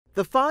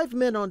The 5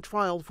 men on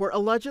trial for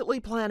allegedly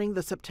planning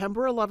the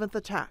September 11th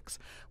attacks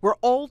were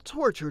all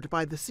tortured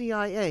by the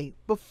CIA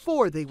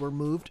before they were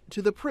moved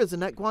to the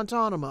prison at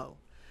Guantanamo.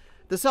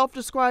 The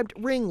self-described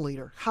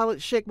ringleader,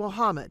 Khalid Sheikh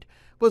Mohammed,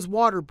 was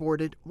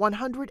waterboarded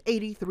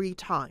 183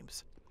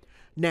 times.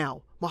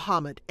 Now,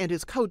 Mohammed and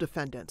his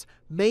co-defendants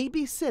may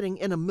be sitting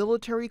in a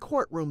military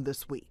courtroom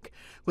this week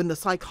when the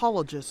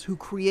psychologists who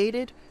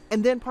created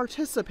and then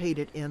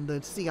participated in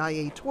the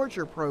CIA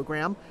torture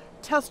program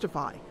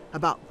testify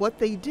about what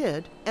they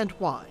did and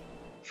why.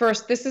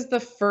 First, this is the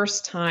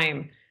first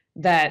time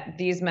that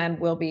these men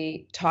will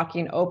be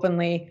talking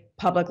openly,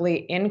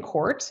 publicly in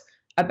court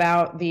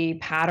about the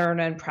pattern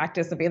and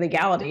practice of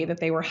illegality that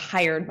they were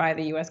hired by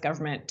the U.S.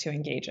 government to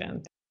engage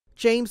in.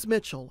 James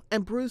Mitchell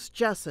and Bruce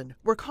Jessen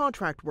were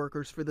contract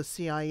workers for the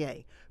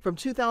CIA from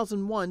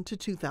 2001 to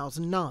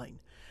 2009.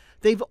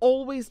 They've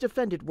always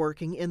defended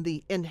working in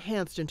the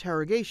enhanced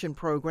interrogation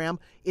program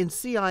in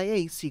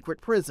CIA secret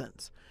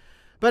prisons.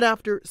 But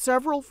after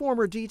several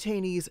former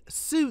detainees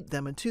sued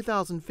them in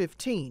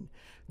 2015,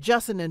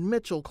 Jessen and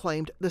Mitchell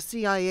claimed the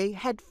CIA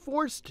had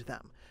forced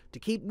them to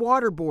keep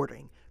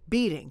waterboarding,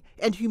 beating,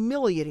 and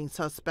humiliating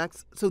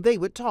suspects so they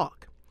would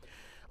talk.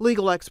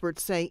 Legal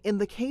experts say in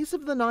the case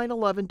of the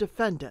 9/11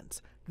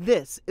 defendants,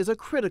 this is a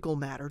critical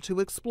matter to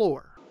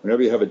explore.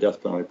 Whenever you have a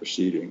death penalty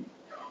proceeding,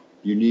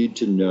 you need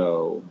to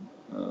know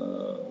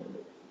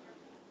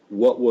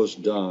what was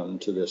done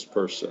to this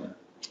person,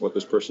 what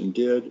this person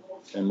did,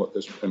 and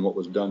what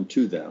was done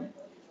to them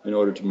in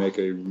order to make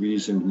a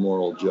reasoned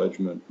moral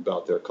judgment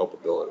about their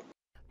culpability.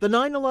 The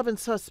 9/11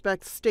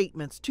 suspects'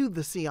 statements to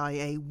the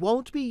CIA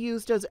won't be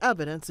used as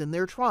evidence in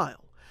their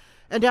trial.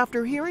 And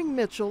after hearing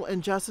Mitchell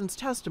and Jessen's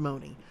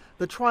testimony,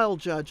 the trial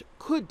judge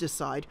could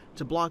decide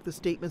to block the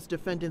statements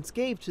defendants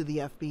gave to the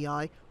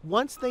FBI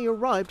once they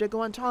arrived at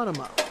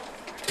Guantanamo.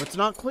 What's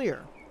not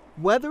clear,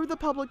 whether the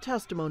public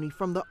testimony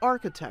from the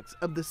architects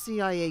of the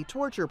CIA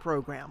torture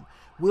program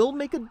will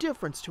make a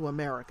difference to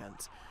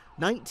Americans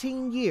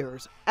 19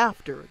 years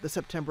after the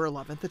September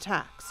 11th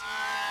attacks.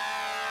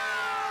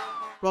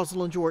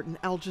 Rosalind,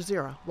 Al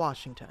Jazeera,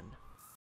 Washington.